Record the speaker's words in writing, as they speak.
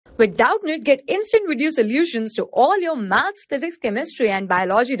With Doubtnut, get instant video solutions to all your maths, physics, chemistry, and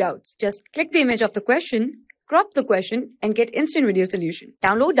biology doubts. Just click the image of the question, crop the question, and get instant video solution.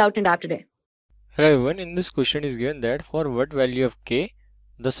 Download Doubtnut app today. Hello everyone, in this question is given that for what value of k,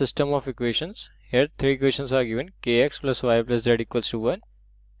 the system of equations, here three equations are given, kx plus y plus z equals to 1,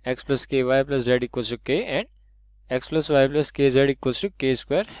 x plus ky plus z equals to k, and x plus y plus kz equals to k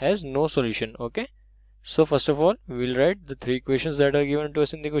square has no solution. Okay, so first of all we will write the three equations that are given to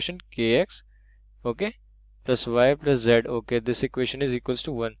us in the question, kx, okay, plus y plus z. Okay, this equation is equals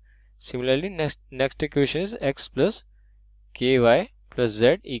to 1. Similarly, next equation is x plus ky plus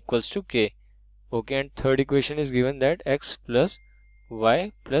z equals to k. Okay, and third equation is given that x plus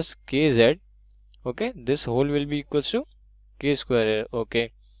y plus kz, okay, this whole will be equals to k square.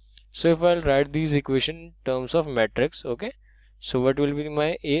 Okay, so if I'll write these equation in terms of matrix, okay, so what will be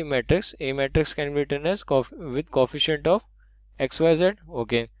my A matrix? A matrix can be written as with coefficient of x, y, z.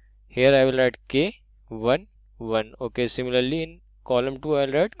 Okay, here I will write k 1 1. Okay, similarly in column 2 I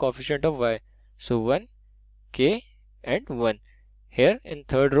will write coefficient of y, so 1 k and 1. Here in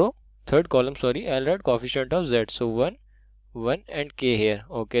third column, sorry, I'll write coefficient of z, so 1 1 and k here.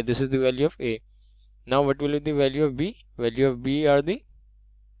 Okay, this is the value of A. Now what will be the value of B? Value of B are the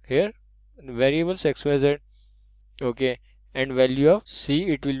here variables x, y, z. Okay, and value of C,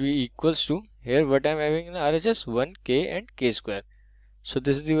 it will be equals to, here what I am having in RHS, 1 k and k square. So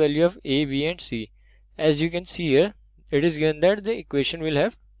this is the value of A, B and C. As you can see here, it is given that the equation will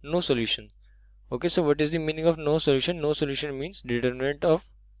have no solution. Okay, so what is the meaning of no solution? No solution means determinant of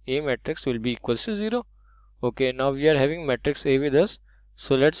A matrix will be equals to 0. Okay, now we are having matrix A with us,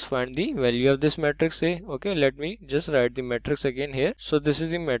 so let's find the value of this matrix A. Okay, let me just write the matrix again here. So this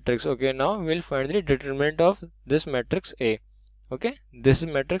is the matrix. Okay, now we'll find the determinant of this matrix A. Okay, this is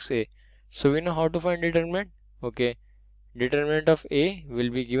matrix A, so we know how to find determinant. Okay, determinant of A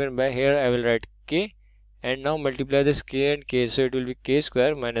will be given by, here I will write k, and now multiply this k and k, so it will be k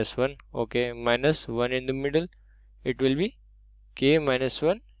square minus 1. Okay, minus 1 in the middle, it will be k minus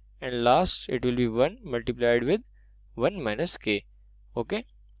 1, and last it will be 1 multiplied with 1 minus k. Okay,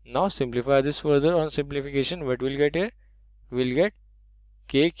 now simplify this further. On simplification, what we'll get here? We'll get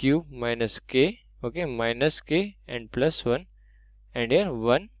k cube minus k, okay, minus k and plus 1, and here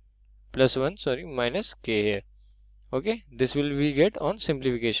 1 plus 1, sorry, minus k here. Okay, this will we get on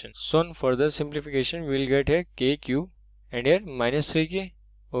simplification. So on further simplification, we'll get here k cube and here minus 3k,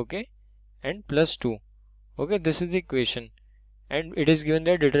 okay, and plus 2. Okay, this is the equation, and it is given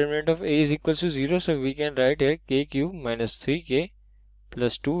that determinant of A is equals to 0, so we can write here k cube minus 3k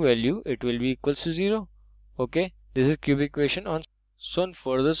plus 2 value, it will be equals to 0. Okay, this is cubic equation. So on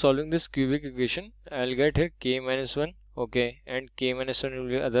further solving this cubic equation, I'll get here k minus 1, okay, and k minus 1 will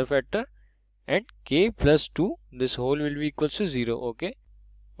be other factor, and k plus 2, this whole will be equals to 0.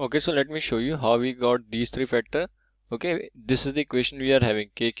 Okay, so let me show you how we got these three factor. Okay, this is the equation we are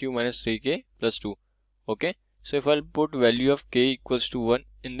having, k cube minus 3k plus 2. Okay, so if I'll put value of k equals to 1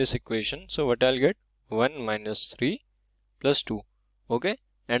 in this equation, so what I'll get? 1 minus 3 plus 2. Okay,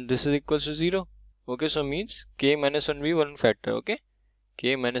 and this is equals to 0. Okay, so means k minus 1 will be one factor. Okay,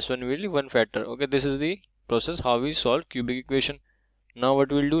 k minus 1 will be one factor. Okay, this is the process how we solve cubic equation. Now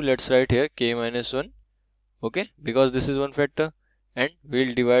what we'll do, let's write here k minus 1, okay, because this is one factor, and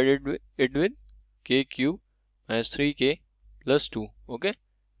we'll divide it with k cube minus 3k plus 2. Okay,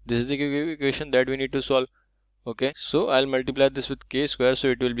 this is the cubic equation that we need to solve. Okay, so I'll multiply this with k square, so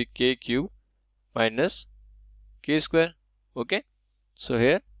it will be k cube minus k square. Okay, so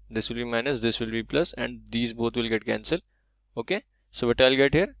here this will be minus, this will be plus, and these both will get cancelled. Okay, so what I'll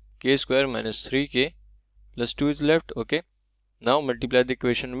get here, k square minus 3k plus 2 is left. Okay, now multiply the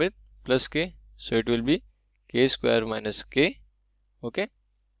equation with plus k, so it will be k square minus k. Okay,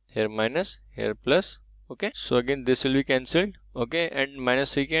 here minus, here plus. Okay, so again this will be cancelled. Okay, and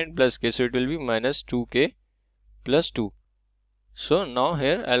minus 3k and plus k, so it will be minus 2k plus 2. So now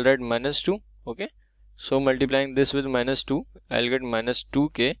here I'll write minus 2. Okay, so multiplying this with minus 2, I'll get minus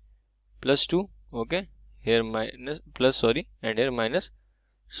 2k plus 2. Okay, here minus plus, sorry, and here minus,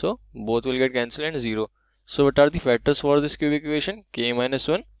 so both will get cancelled and 0. So what are the factors for this cubic equation? K minus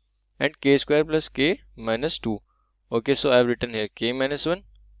 1 and k square plus k minus 2. Okay, so I have written here k minus 1.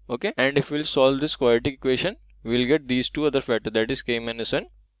 Okay, and if we'll solve this quadratic equation, we'll get these two other factors, that is k minus 1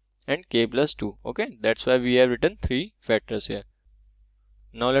 and k plus 2. Okay, that's why we have written three factors here.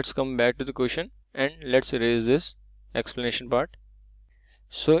 Now let's come back to the question and let's erase this explanation part.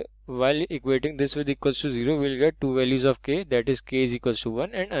 So while equating this with equals to 0, we'll get two values of k, that is k is equals to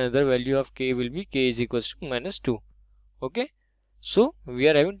 1, and another value of k will be k is equals to minus 2. Okay, so we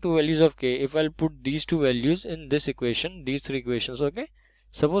are having two values of k. If I'll put these two values in this equation, these three equations, okay,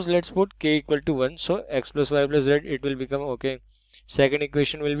 Suppose let's put k equal to 1, so x plus y plus z, it will become okay. Second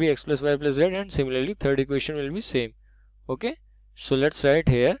equation will be x plus y plus z, and similarly third equation will be same. Okay, so let's write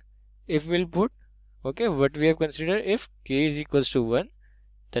here, if we'll put, okay, what we have considered, if k is equals to 1,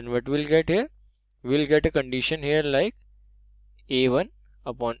 then what we'll get here, we'll get a condition here like a1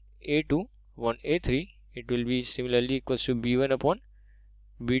 upon a2 upon a3, it will be similarly equals to b1 upon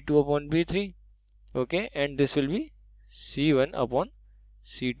b2 upon b3, okay, and this will be c1 upon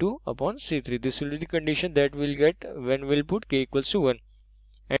c2 upon c3. This will be the condition that we'll get when we'll put k equals to 1.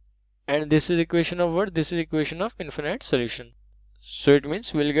 And this is equation of what? This is equation of infinite solution. So it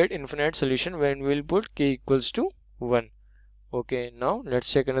means we'll get infinite solution when we'll put k equals to 1. Okay, now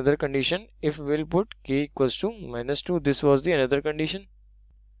let's check another condition. If we'll put k equals to minus 2, this was the another condition.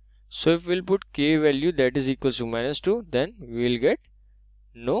 So if we'll put k value that is equals to minus 2, then we'll get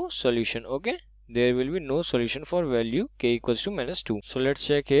no solution. Okay, there will be no solution for value k equals to minus 2. So let's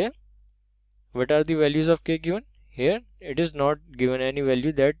check here. What are the values of k given? Here it is not given any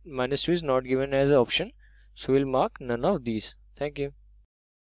value, that minus 2 is not given as an option. So we'll mark none of these. Thank you.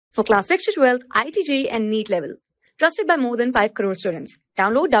 For class 6 to 12, IIT JEE and NEET level. Trusted by more than 5 crore students.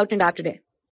 Download Doubtnut app today.